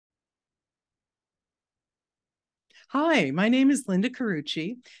Hi, my name is Linda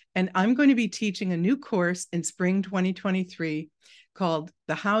Carucci, and I'm going to be teaching a new course in spring 2023 called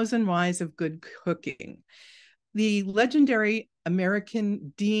The Hows and Whys of Good Cooking. The legendary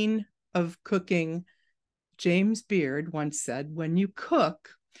American Dean of Cooking, James Beard, once said, "When you cook,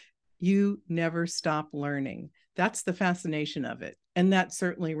 you never stop learning." That's the fascination of it. And that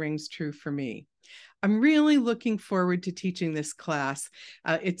certainly rings true for me. I'm really looking forward to teaching this class.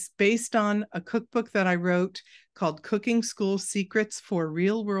 It's based on a cookbook that I wrote called Cooking School Secrets for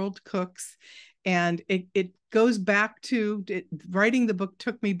Real World Cooks. And it goes back to writing the book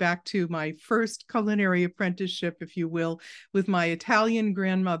took me back to my first culinary apprenticeship, if you will, with my Italian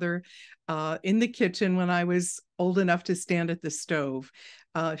grandmother in the kitchen when I was old enough to stand at the stove.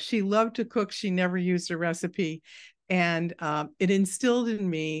 She loved to cook. She never used a recipe. And it instilled in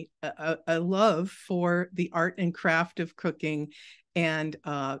me a love for the art and craft of cooking and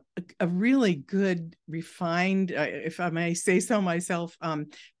a really good, refined, if I may say so myself,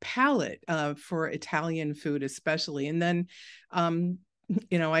 palate for Italian food, especially. And then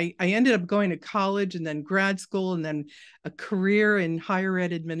I ended up going to college and then grad school and then a career in higher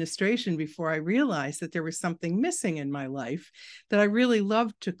ed administration before I realized that there was something missing in my life, that I really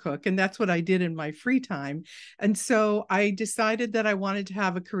loved to cook. And that's what I did in my free time. And so I decided that I wanted to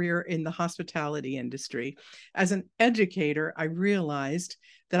have a career in the hospitality industry. As an educator, I realized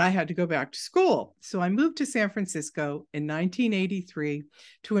that I had to go back to school. So I moved to San Francisco in 1983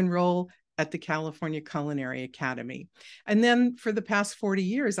 to enroll at the California Culinary Academy. And then for the past 40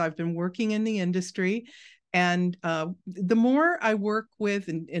 years, I've been working in the industry. And the more I work with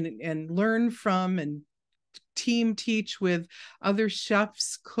and learn from and team teach with other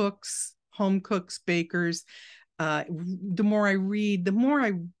chefs, cooks, home cooks, bakers, the more I read, the more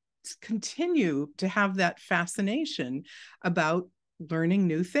I continue to have that fascination about learning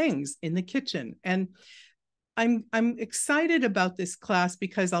new things in the kitchen. And I'm excited about this class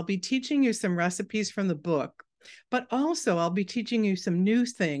because I'll be teaching you some recipes from the book, but also I'll be teaching you some new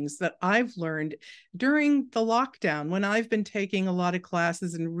things that I've learned during the lockdown when I've been taking a lot of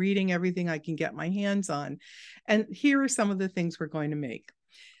classes and reading everything I can get my hands on. And here are some of the things we're going to make.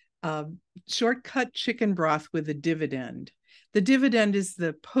 Shortcut chicken broth with a dividend. The dividend is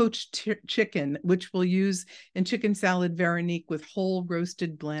the poached chicken, which we'll use in chicken salad Veronique with whole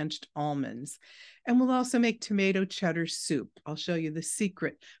roasted blanched almonds. And we'll also make tomato cheddar soup. I'll show you the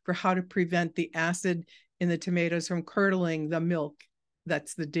secret for how to prevent the acid in the tomatoes from curdling the milk.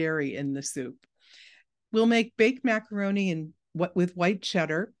 That's the dairy in the soup. We'll make baked macaroni with white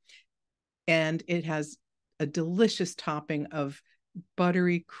cheddar, and it has a delicious topping of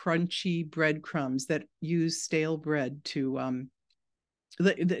buttery, crunchy breadcrumbs that use stale bread to,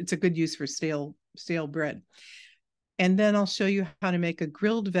 it's a good use for stale bread. And then I'll show you how to make a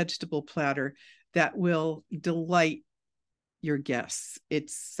grilled vegetable platter that will delight your guests.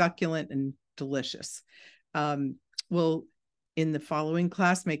 It's succulent and delicious. We'll, in the following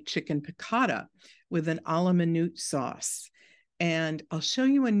class, make chicken piccata with an a la minute sauce. And I'll show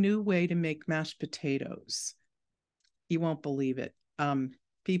you a new way to make mashed potatoes. You won't believe it.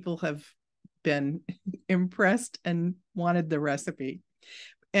 People have been impressed and wanted the recipe.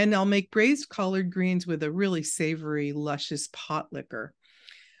 And I'll make braised collard greens with a really savory, luscious pot liquor.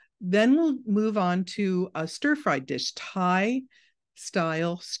 Then we'll move on to a stir-fried dish, Thai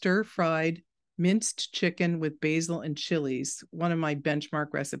style stir-fried minced chicken with basil and chilies, one of my benchmark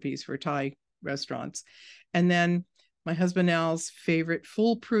recipes for Thai restaurants. And then my husband Al's favorite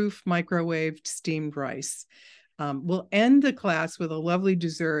foolproof microwaved steamed rice. We'll end the class with a lovely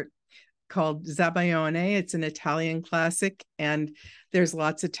dessert called zabaione. It's an Italian classic, and there's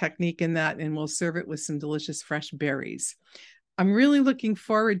lots of technique in that, and we'll serve it with some delicious fresh berries. I'm really looking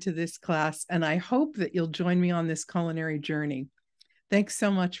forward to this class, and I hope that you'll join me on this culinary journey. Thanks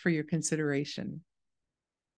so much for your consideration.